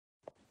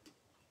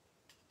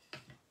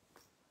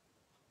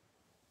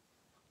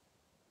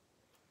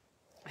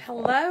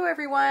Hello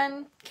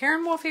everyone,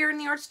 Karen Wolf here in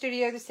the art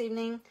studio this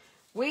evening.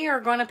 We are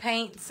going to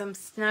paint some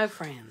snow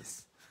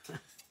friends.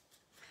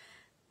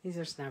 These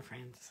are snow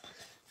friends.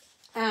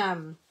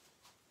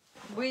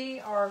 We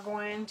are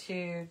going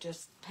to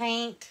just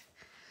paint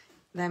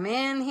them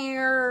in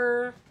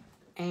here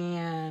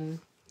and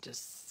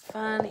just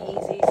fun,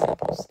 easy,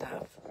 simple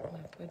stuff. I'm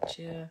going to put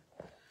you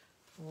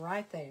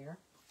right there.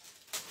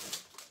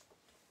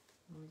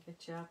 I'm going to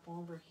get you up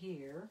over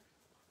here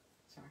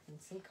so I can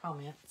see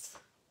comments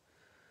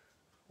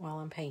while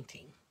I'm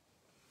painting.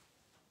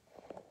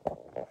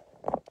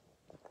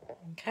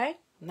 Okay,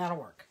 that'll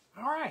work.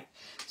 All right,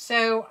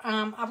 so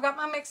I've got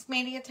my mixed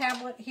media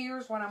tablet.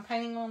 Here's what I'm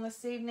painting on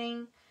this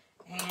evening,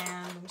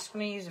 and I'm just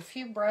going to use a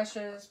few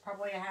brushes,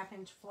 probably a 1/2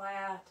 inch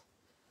flat.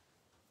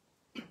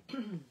 If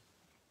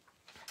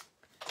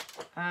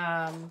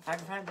I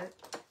can find it,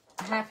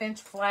 a 1/2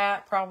 inch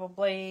flat,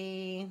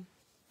 probably.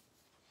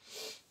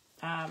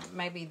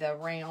 Maybe the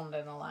round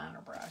and a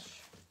liner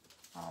brush.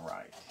 All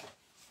right.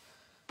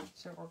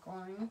 So we're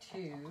going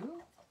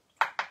to,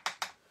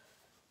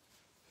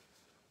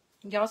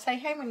 y'all say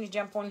hey when you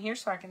jump on here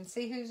so I can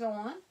see who's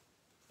on.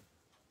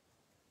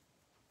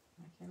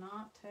 I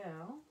cannot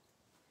tell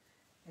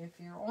if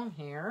you're on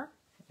here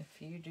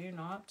if you do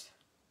not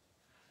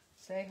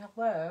say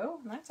hello.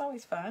 That's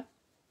always fun.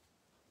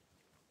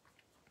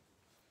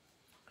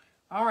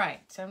 All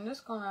right, so I'm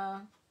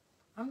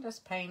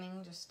just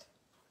painting just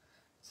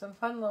some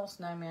fun little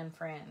snowman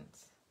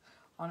friends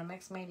on a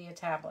mixed media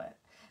tablet.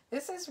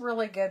 This is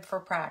really good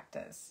for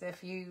practice.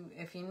 If you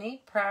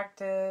need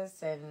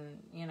practice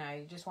and you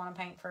just want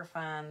to paint for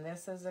fun,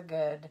 this is a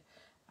good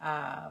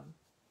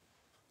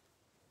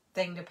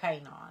thing to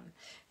paint on.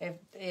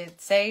 It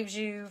saves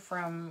you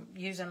from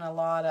using a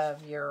lot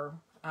of your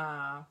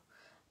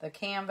the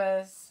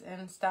canvas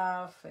and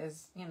stuff.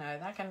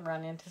 That can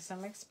run into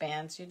some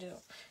expense. You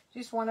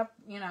just want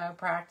to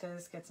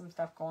practice, get some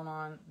stuff going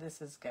on.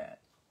 This is good.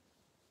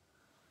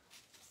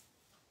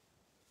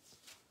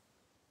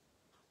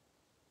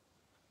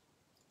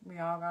 We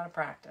all got to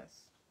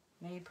practice.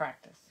 Need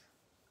practice.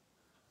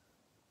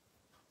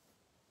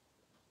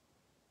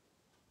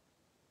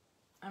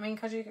 I mean,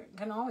 because you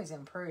can always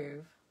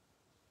improve.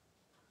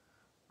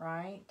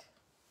 Right?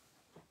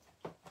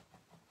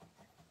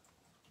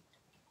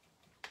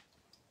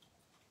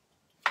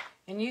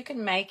 And you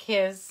can make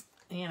him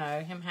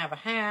have a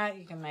hat.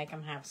 You can make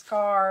him have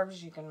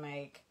scarves. You can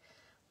make,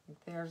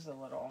 there's a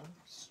little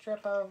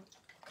strip of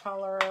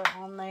color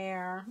on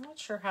there. I'm not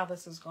sure how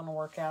this is going to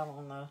work out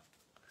on the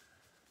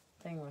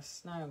thing with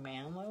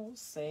snowman. We'll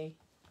see.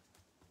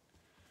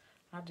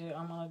 I'm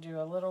going to do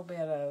a little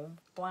bit of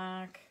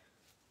black,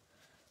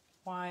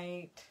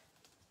 white,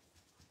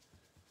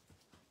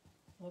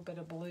 a little bit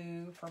of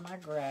blue for my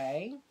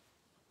gray.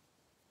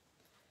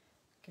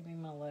 Give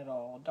him a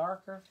little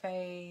darker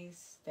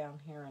face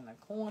down here in the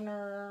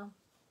corner.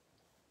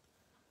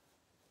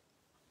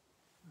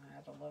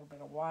 Add a little bit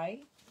of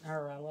white,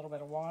 or a little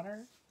bit of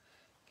water.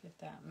 Get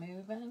that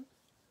moving.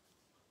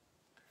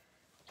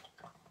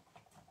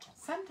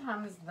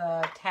 Sometimes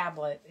the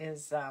tablet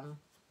is a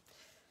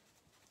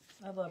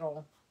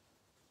little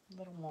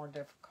more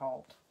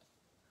difficult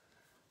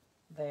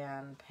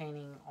than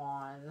painting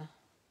on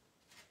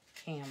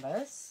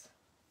canvas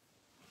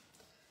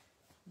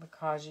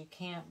because you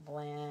can't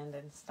blend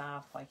and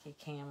stuff like you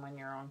can when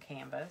you're on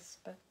canvas,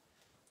 but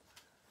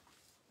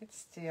it's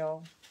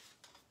still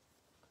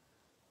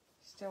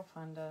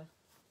fun to,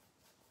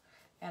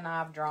 and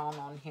I've drawn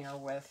on here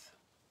with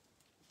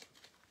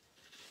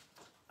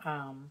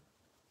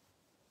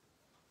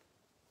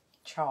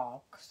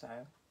chalk, so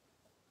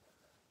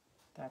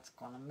that's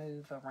going to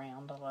move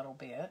around a little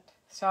bit.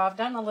 So I've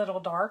done a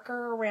little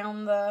darker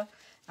around the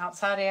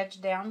outside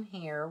edge down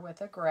here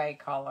with a gray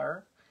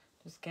color.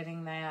 Just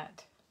getting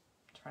that,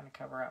 trying to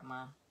cover up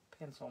my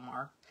pencil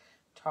mark,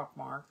 chalk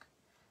mark.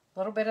 A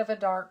little bit of a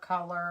dark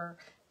color.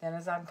 Then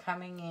as I'm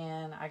coming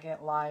in, I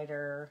get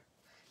lighter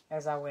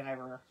as I went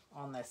over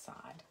on this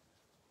side.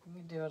 Let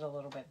me do it a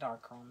little bit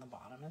darker on the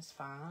bottom. It's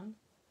fine.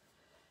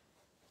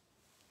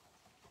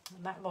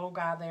 And that little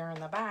guy there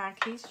in the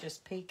back, he's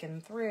just peeking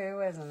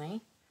through, isn't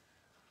he?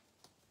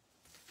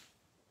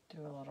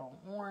 Do a little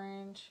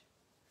orange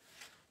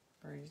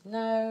for his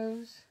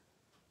nose.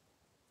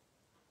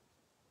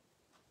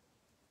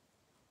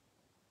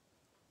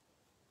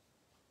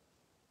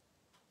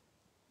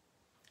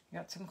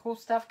 Got some cool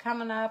stuff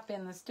coming up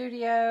in the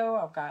studio.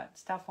 I've got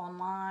stuff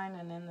online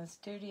and in the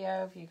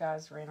studio if you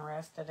guys are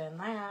interested in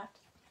that.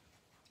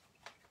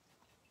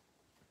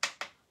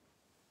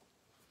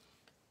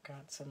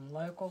 Got some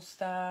local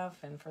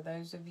stuff, and for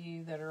those of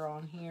you that are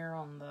on here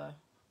on the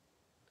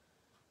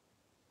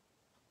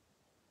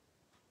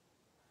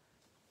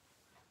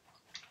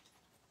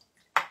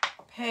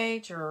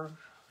page or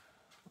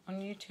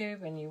on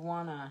YouTube and you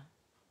want to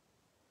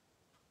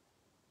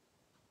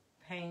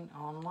paint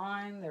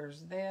online,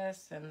 there's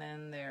this, and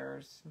then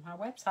there's my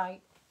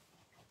website,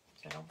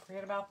 so don't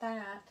forget about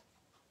that.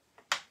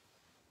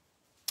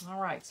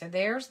 All right, so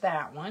there's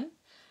that one.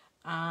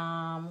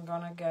 I'm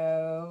going to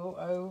go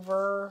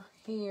over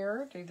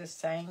here, do the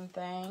same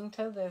thing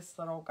to this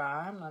little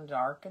guy. I'm going to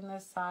darken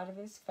this side of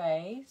his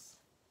face.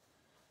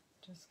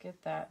 Just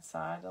get that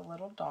side a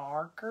little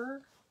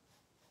darker.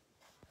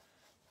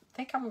 I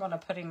think I'm going to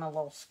put him a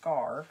little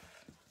scarf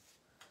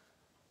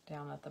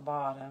down at the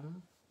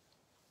bottom.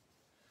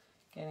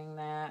 Getting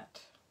that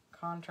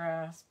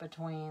contrast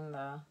between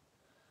the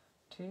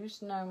two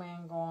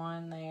snowmen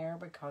going there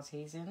because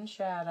he's in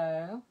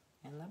shadow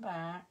in the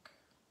back.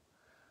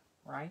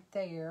 Right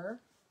there.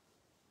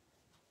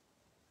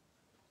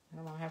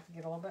 I'm going to have to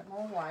get a little bit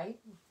more white.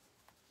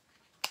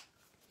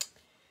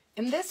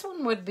 And this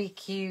one would be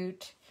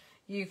cute.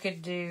 You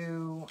could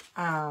do,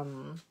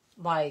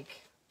 like,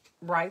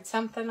 write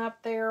something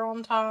up there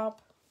on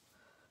top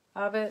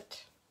of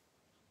it.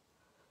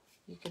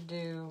 You could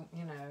do,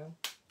 you know,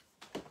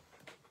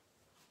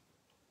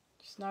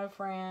 snow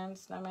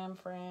friends, snowman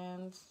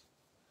friends.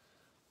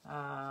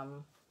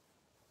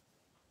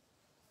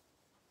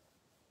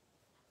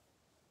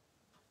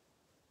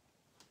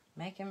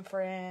 Making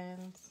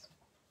friends.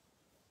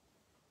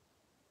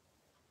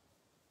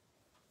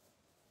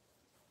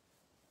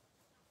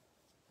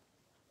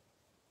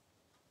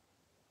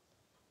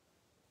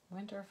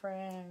 Winter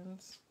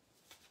friends.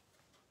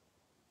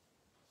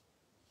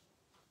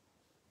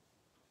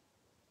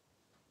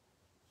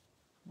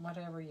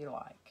 Whatever you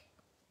like.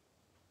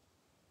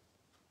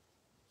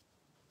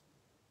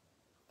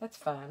 That's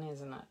fun,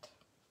 isn't it?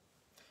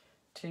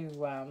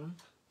 To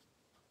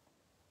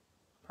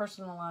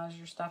personalize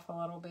your stuff a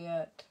little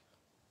bit.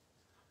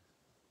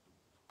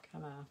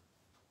 Kind of,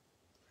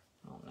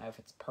 I don't know if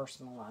it's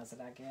personalize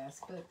it, I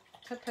guess, but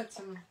to put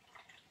some,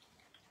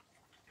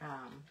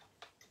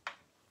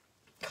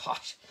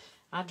 gosh,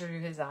 I drew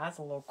his eyes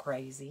a little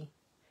crazy.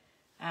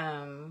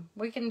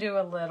 We can do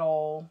a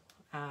little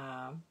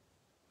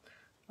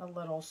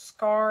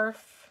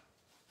scarf.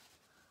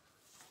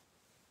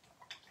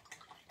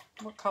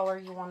 What color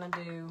you want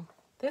to do?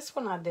 This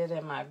one I did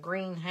in my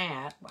green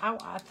hat.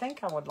 I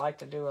think I would like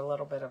to do a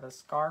little bit of a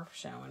scarf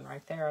showing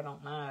right there. I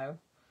don't know.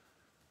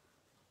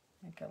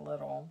 Make a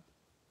little.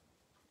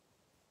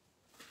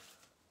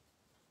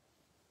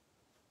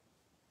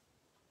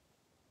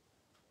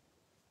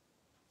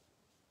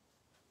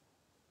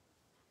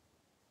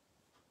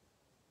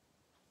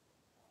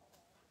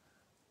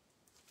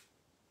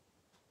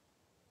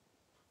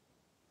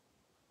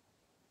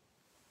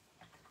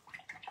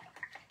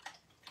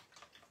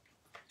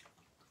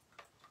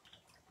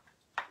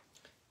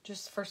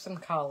 Just for some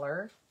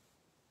color.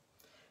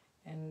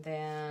 And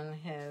then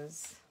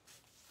his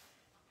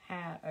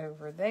hat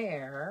over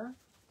there.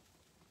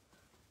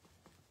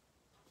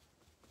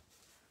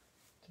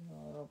 Do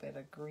a little bit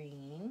of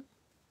green.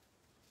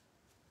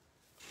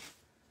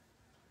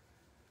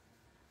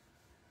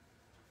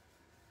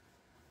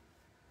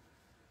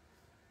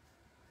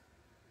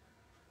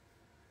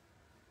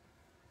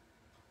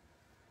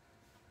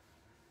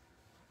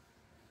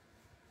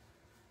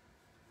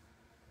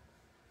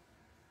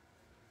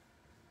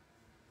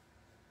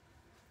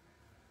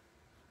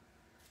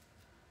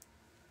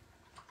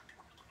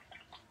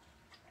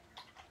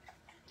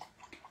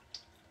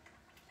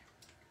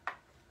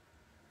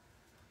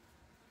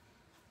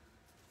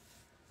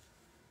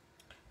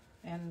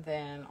 And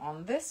then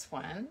on this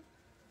one,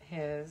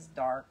 his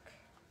dark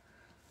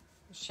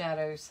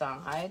shadow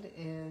side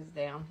is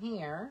down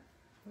here,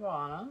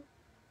 bottom.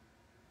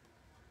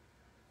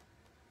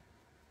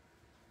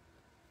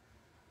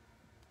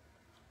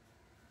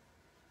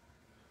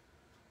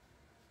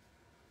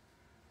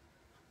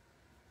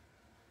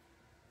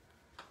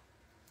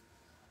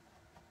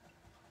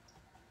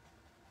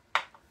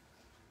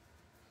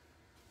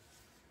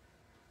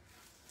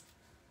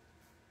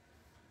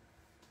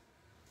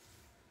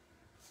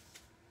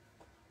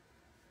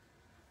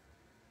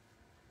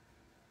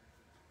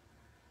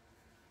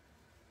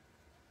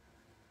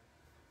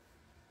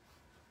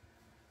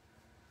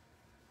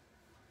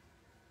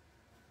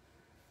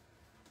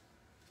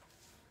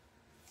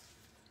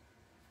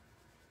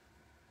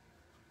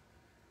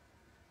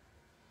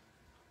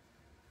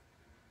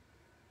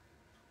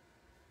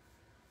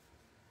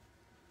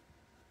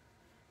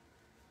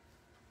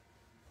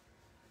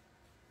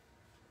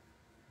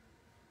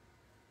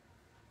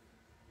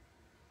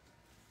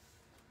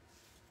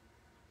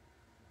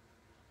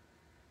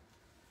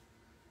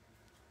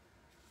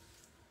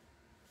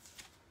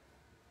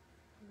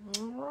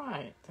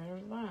 Alright,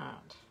 there's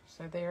that.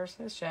 So there's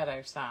his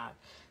shadow side.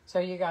 So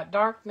you got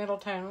dark, middle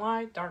tone,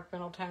 light, dark,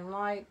 middle tone,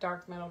 light,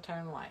 dark, middle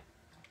tone, light.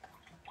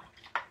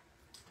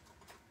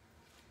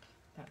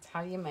 That's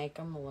how you make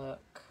them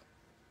look.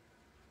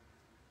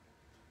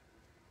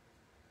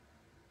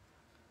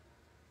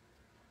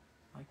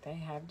 Like they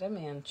have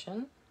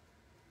dimension.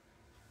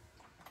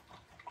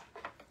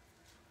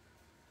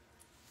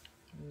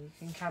 And you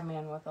can come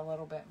in with a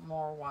little bit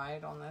more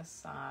white on this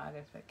side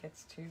if it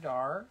gets too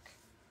dark.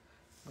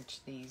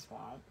 Which these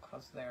won't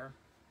because they're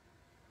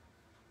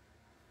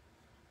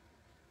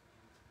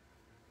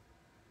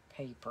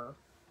paper.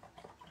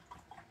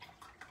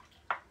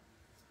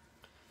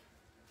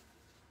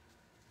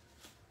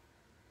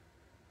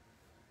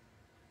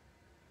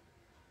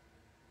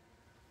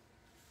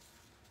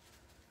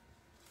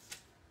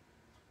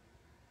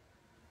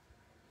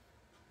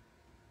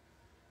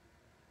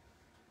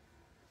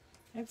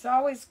 It's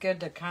always good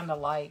to kind of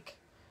like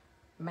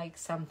make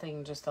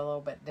something just a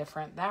little bit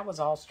different. That was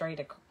all straight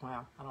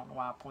well, I don't know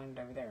why I pointed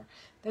over there.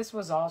 This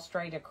was all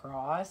straight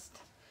across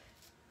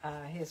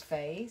his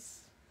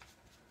face.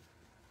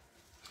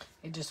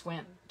 It just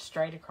went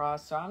straight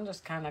across, so I'm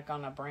just kind of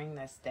going to bring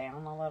this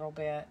down a little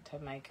bit to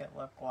make it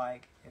look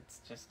like it's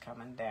just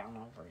coming down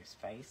over his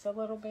face a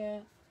little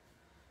bit.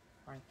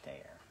 Right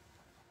there.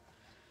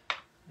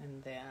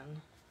 And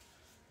then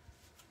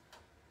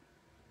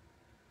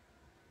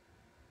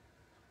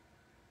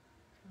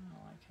kind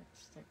of like it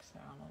sticks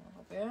out a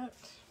little bit.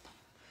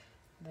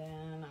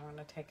 Then I'm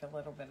going to take a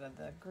little bit of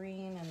the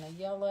green and the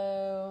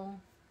yellow.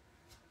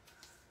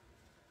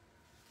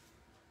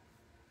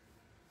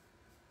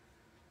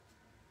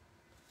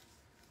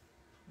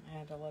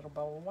 Add a little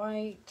bowl of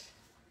white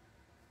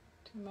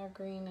to my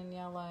green and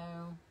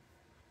yellow.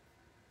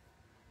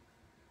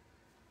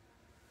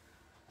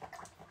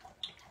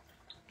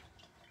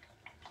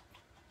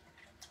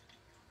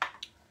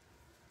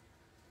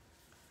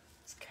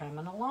 It's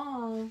coming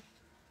along.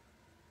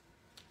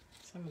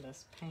 Some of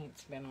this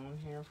paint's been on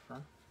here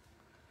for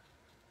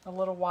a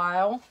little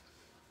while.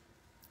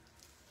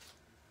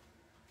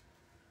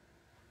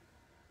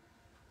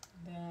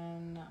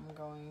 Then I'm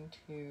going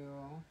to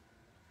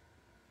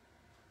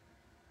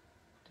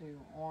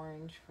do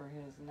orange for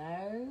his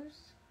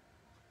nose.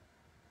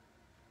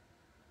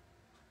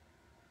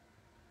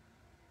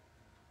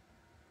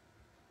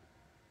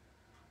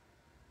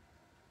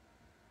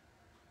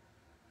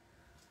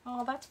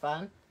 Oh, that's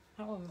fun.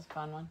 That one was a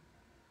fun one.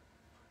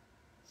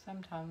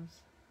 Sometimes.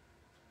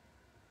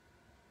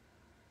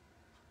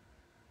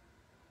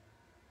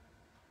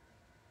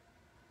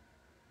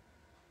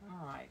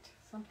 All right.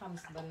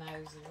 Sometimes the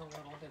nose is a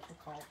little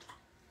difficult.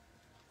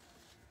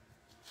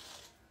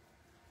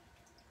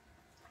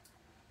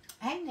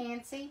 Hey,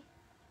 Nancy.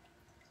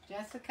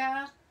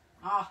 Jessica.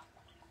 Ah,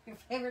 your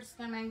favorite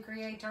snowman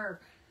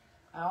creator.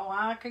 Oh,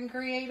 I can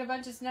create a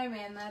bunch of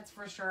snowmen, that's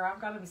for sure. I've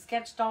got them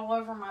sketched all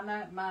over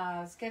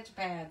my sketch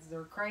pads.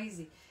 They're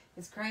crazy.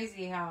 It's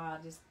crazy how I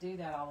just do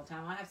that all the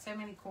time. I have so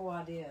many cool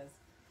ideas.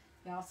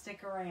 Y'all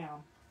stick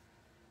around.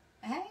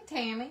 Hey,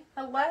 Tammy.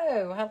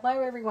 Hello.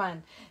 Hello,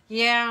 everyone.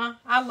 Yeah,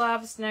 I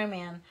love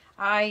snowmen.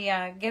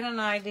 I get an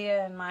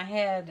idea in my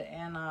head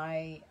and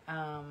I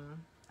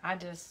don't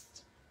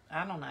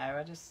know,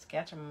 I just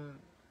sketch them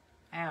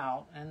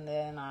out and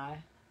then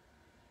I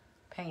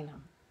paint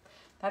them.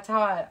 That's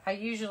how I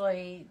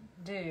usually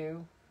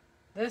do.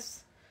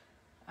 This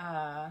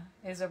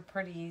is a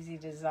pretty easy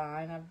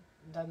design. I've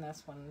done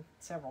this one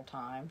several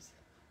times.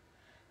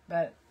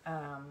 But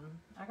I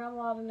got a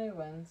lot of new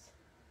ones.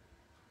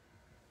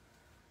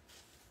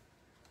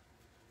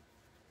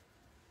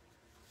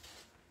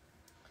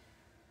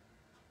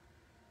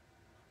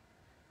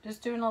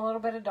 Just doing a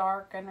little bit of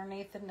dark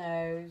underneath the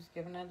nose,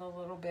 giving it a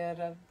little bit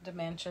of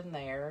dimension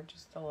there,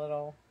 just a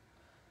little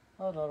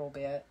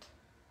bit.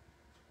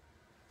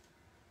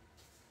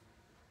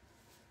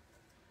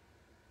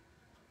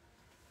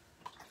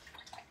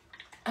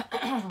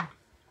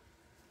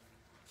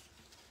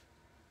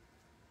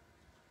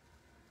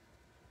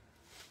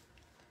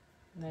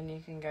 And then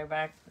you can go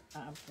back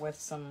with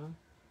some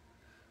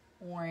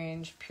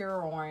orange,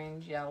 pure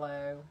orange,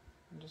 yellow,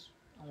 just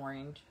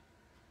orange,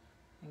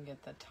 and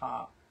get the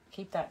top.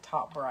 Keep that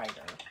top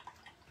brighter.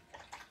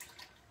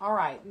 All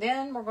right,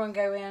 then we're going to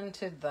go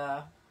into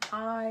the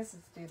eyes.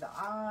 Let's do the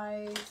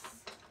eyes.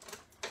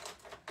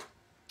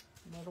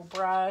 Little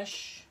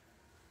brush,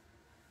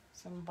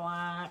 some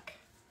black.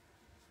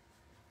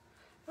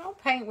 I don't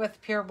paint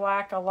with pure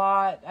black a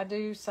lot. I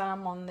do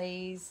some on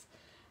these.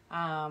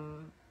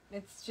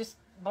 It's just,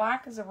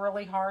 black is a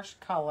really harsh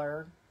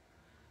color.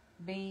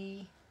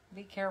 Be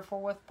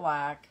careful with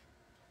black.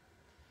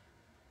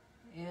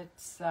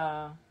 It's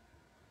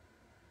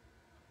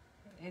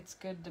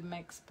good to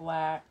mix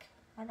black.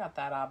 I got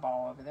that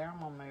eyeball over there. I'm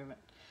gonna move it.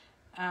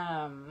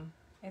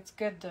 It's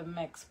good to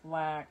mix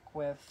black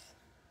with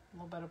a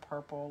little bit of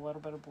purple, a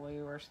little bit of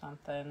blue or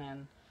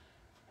something,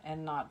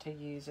 and not to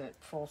use it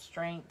full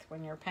strength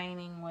when you're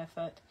painting with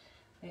it.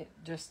 It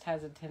just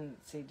has a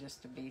tendency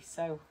just to be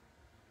so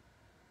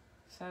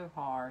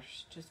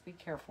harsh. Just be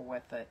careful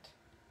with it.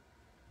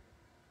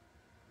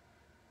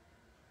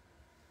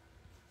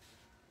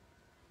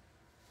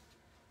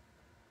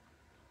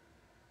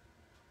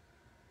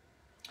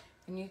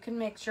 And you can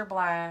mix your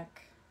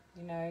black.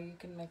 You know, you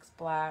can mix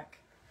black,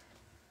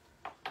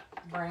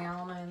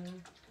 brown,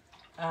 and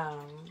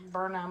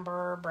burnt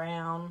umber,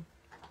 brown,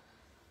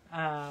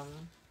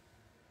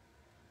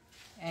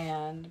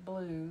 and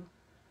blue,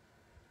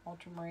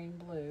 ultramarine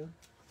blue.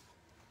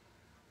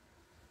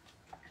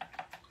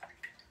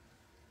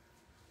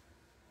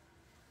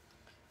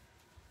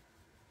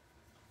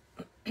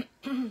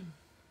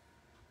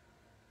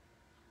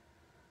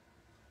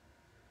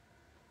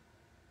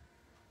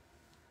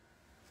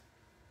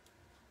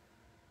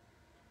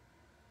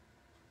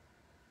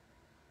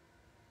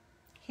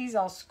 He's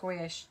all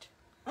squished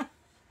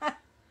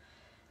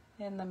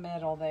in the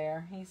middle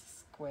there.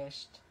 He's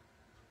squished.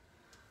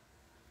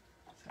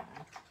 So.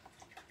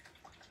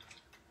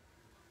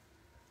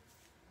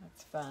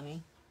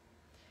 funny.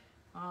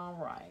 All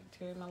right,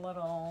 do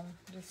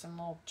some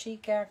little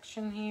cheek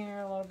action here,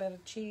 a little bit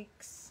of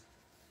cheeks.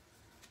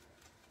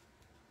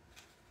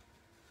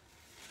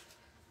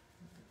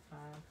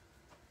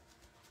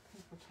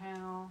 Paper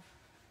towel.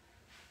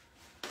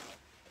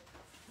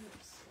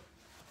 Oops.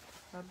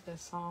 Rub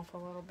this off a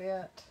little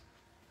bit.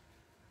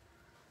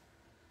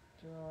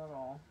 Do a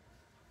little.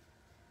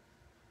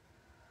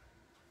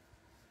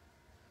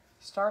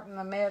 Start in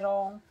the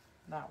middle.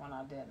 That one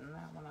I didn't.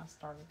 That one I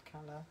started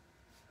kind of.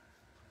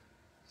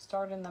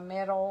 Start in the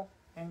middle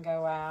and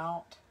go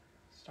out.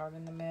 Start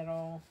in the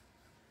middle.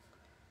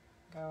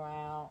 Go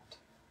out.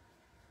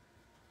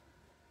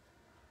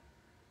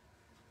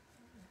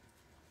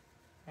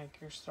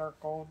 Make your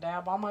circle.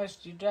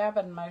 You're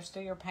dabbing most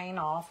of your paint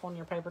off on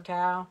your paper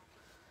towel.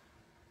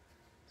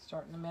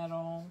 Start in the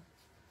middle.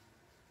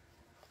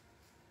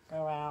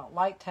 Go out.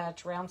 Light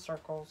touch, round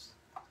circles.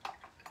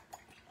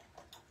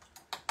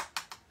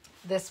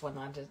 This one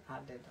I did a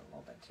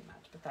little bit too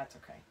much, but that's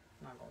okay.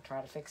 I'm not going to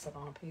try to fix it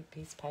on a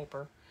piece of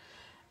paper.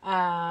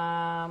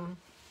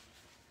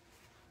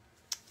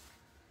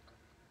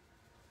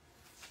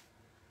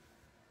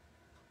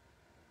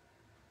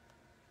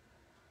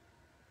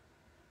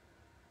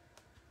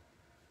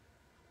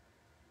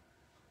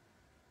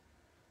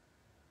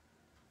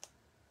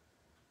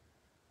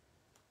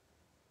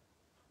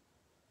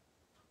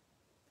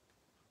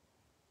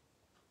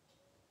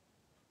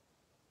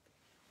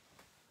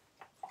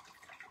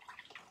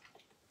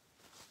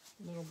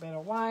 A little bit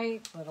of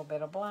white, a little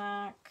bit of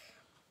black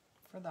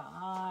for the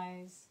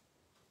eyes.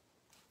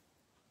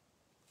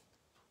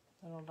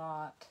 Little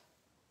dot.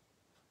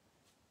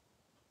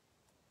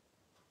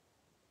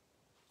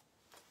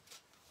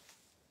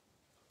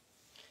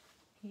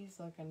 He's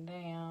looking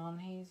down,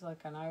 he's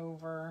looking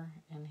over,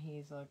 and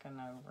he's looking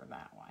over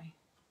that way.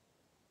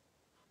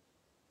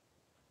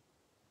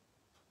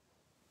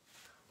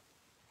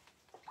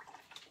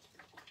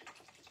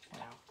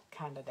 Well,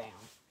 kind of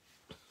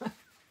down.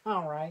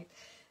 All right.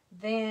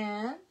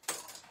 Then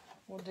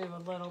we'll do a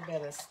little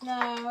bit of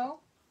snow.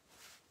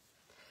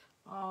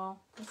 Oh,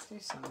 let's do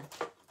some.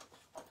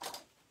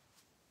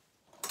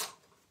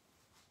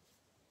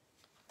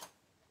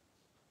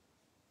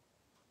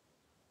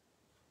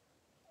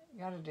 You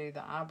got to do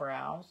the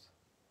eyebrows,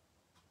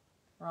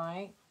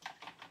 right?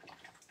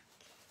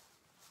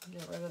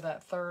 Get rid of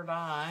that third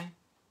eye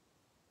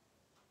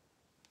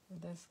for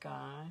this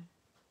guy.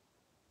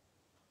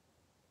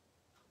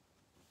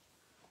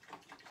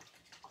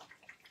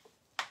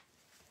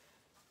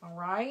 All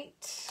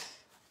right.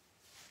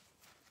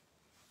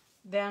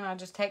 Then I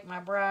just take my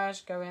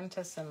brush, go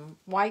into some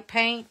white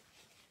paint,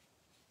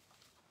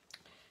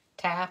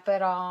 tap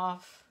it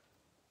off.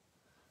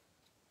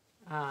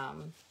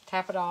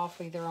 Tap it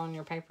off either on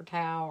your paper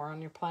towel or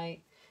on your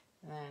plate.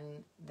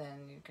 And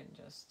then you can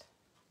just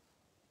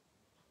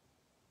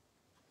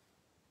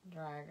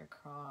drag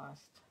across.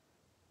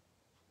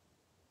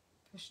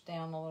 Push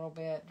down a little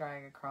bit,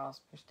 drag across,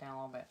 push down a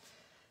little bit.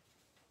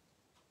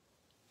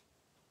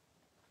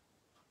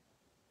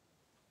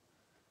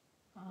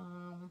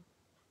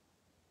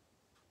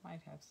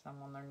 Might have some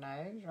on their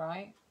nose,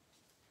 right?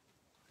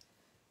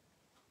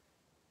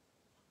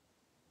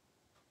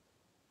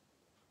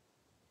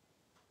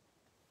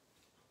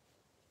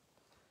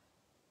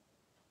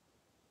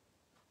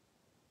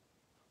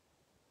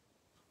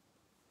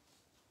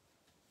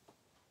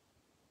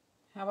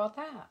 How about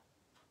that?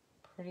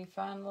 Pretty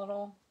fun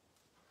little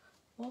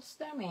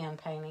snowman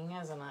painting,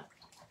 isn't it?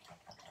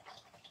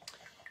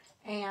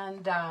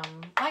 And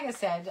like I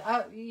said,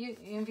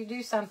 if you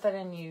do something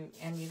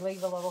and you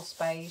leave a little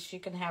space, you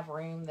can have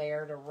room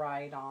there to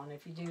write on.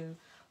 If you do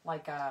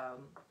like a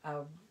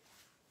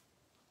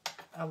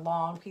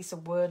long piece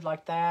of wood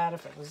like that,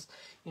 if it was,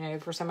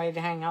 for somebody to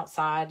hang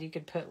outside, you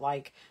could put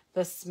like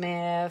the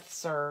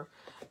Smiths or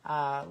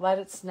Let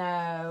It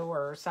Snow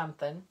or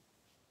something.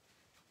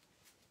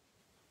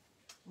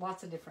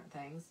 Lots of different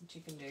things that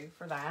you can do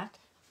for that.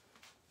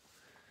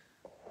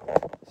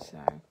 So,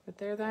 but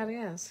there that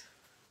is.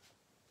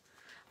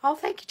 Oh,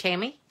 thank you,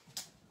 Tammy.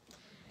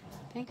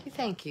 Thank you,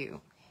 thank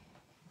you.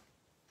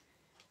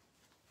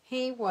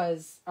 He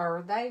was,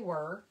 or they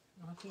were,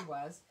 not he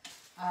was,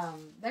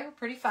 they were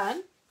pretty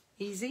fun,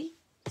 easy,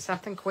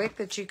 something quick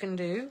that you can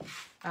do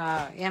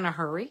in a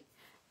hurry.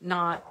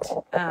 Not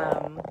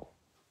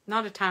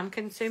a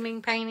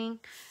time-consuming painting,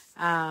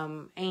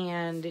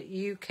 and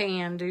you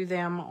can do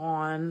them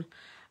on,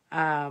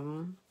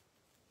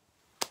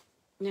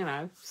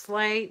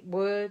 slate,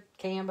 wood,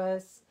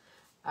 canvas,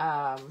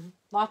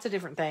 lots of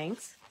different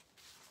things.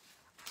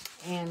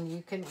 And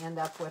you can end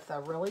up with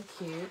a really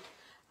cute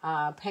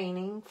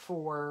painting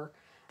for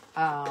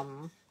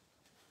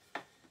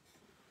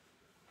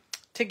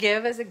to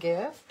give as a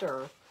gift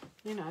or,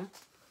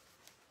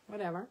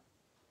 whatever.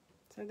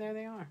 So there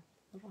they are.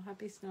 Little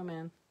happy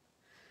snowman.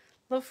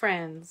 Little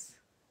friends.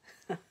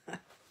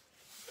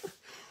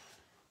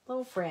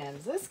 Little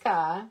friends. This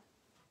guy,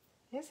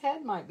 his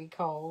head might be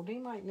cold. He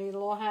might need a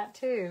little hat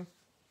too.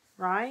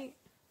 Right?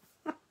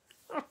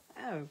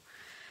 Oh.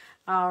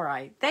 All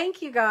right.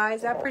 Thank you,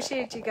 guys. I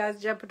appreciate you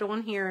guys jumping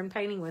on here and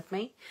painting with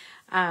me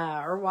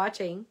or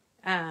watching.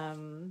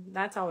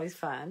 That's always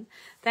fun.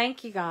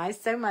 Thank you guys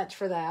so much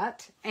for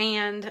that.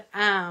 And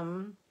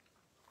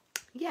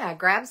yeah,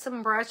 grab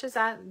some brushes.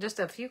 Just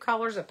a few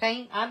colors of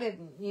paint. I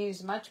didn't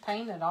use much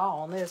paint at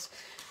all on this.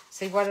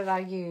 See, what did I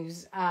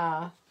use?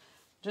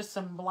 Just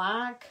some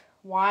black,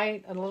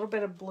 white, a little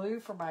bit of blue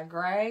for my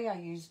gray. I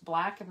used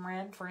black and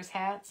red for his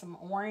hat, some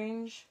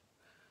orange,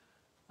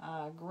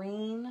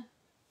 green,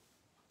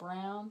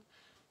 brown.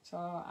 So,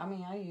 I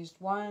mean, I used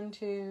 1,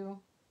 2,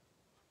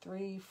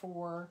 3,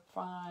 4,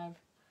 5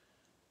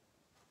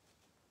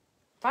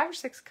 or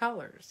 6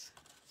 colors.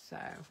 So,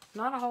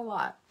 not a whole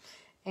lot.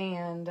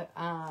 And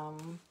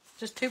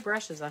just 2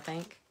 brushes, I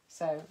think.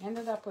 So,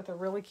 ended up with a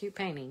really cute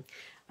painting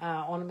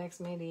on a mixed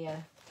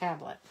media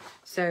tablet.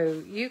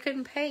 So, you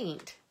can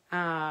paint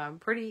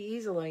pretty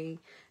easily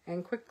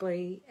and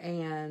quickly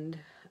and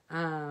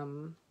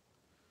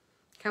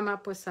come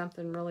up with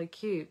something really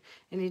cute.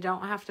 And you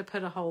don't have to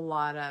put a whole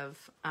lot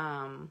of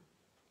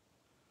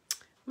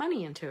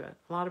money into it,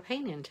 a lot of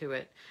paint into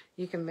it.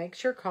 You can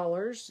mix your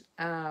colors.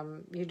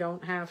 You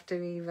don't have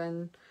to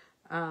even,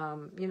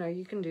 you know,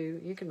 you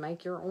can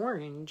make your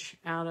orange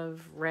out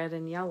of red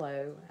and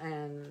yellow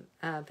and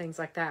things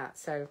like that.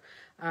 So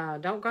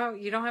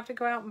you don't have to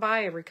go out and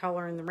buy every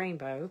color in the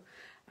rainbow.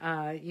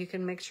 You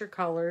can mix your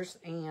colors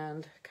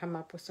and come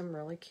up with some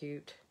really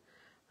cute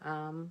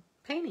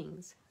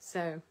paintings.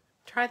 So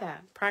try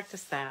that,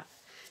 practice that.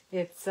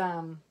 It's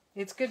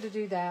good to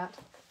do that.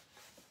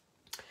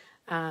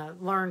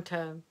 Learn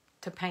to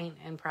paint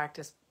and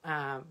practice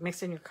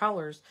mixing your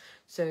colors,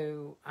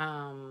 so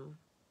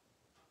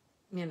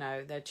you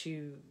know that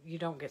you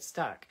don't get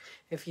stuck.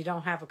 If you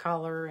don't have a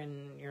color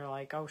and you're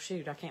like, oh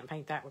shoot, I can't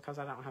paint that because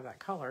I don't have that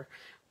color.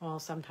 Well,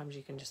 sometimes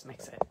you can just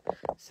mix it.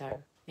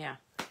 So yeah,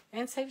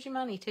 and it saves you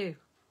money too.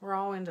 We're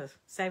all into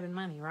saving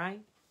money,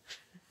 right?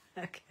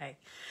 Okay.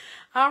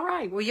 All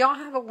right. Well, y'all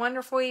have a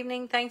wonderful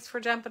evening. Thanks for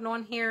jumping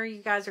on here. You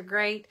guys are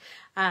great.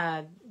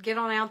 Get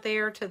on out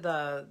there to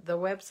the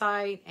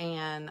website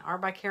and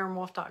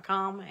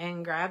artbykarenwolf.com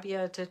and grab you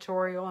a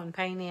tutorial and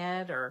paint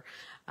it, or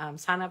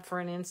sign up for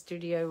an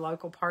in-studio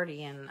local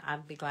party, and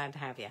I'd be glad to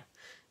have you.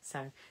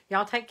 So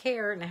y'all take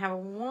care and have a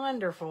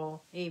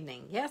wonderful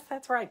evening. Yes,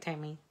 that's right,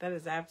 Tammy. That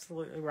is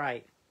absolutely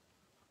right.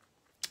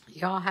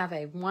 Y'all have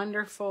a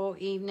wonderful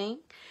evening.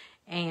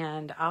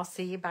 And I'll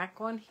see you back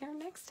on here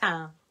next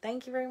time.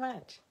 Thank you very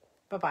much.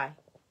 Bye-bye.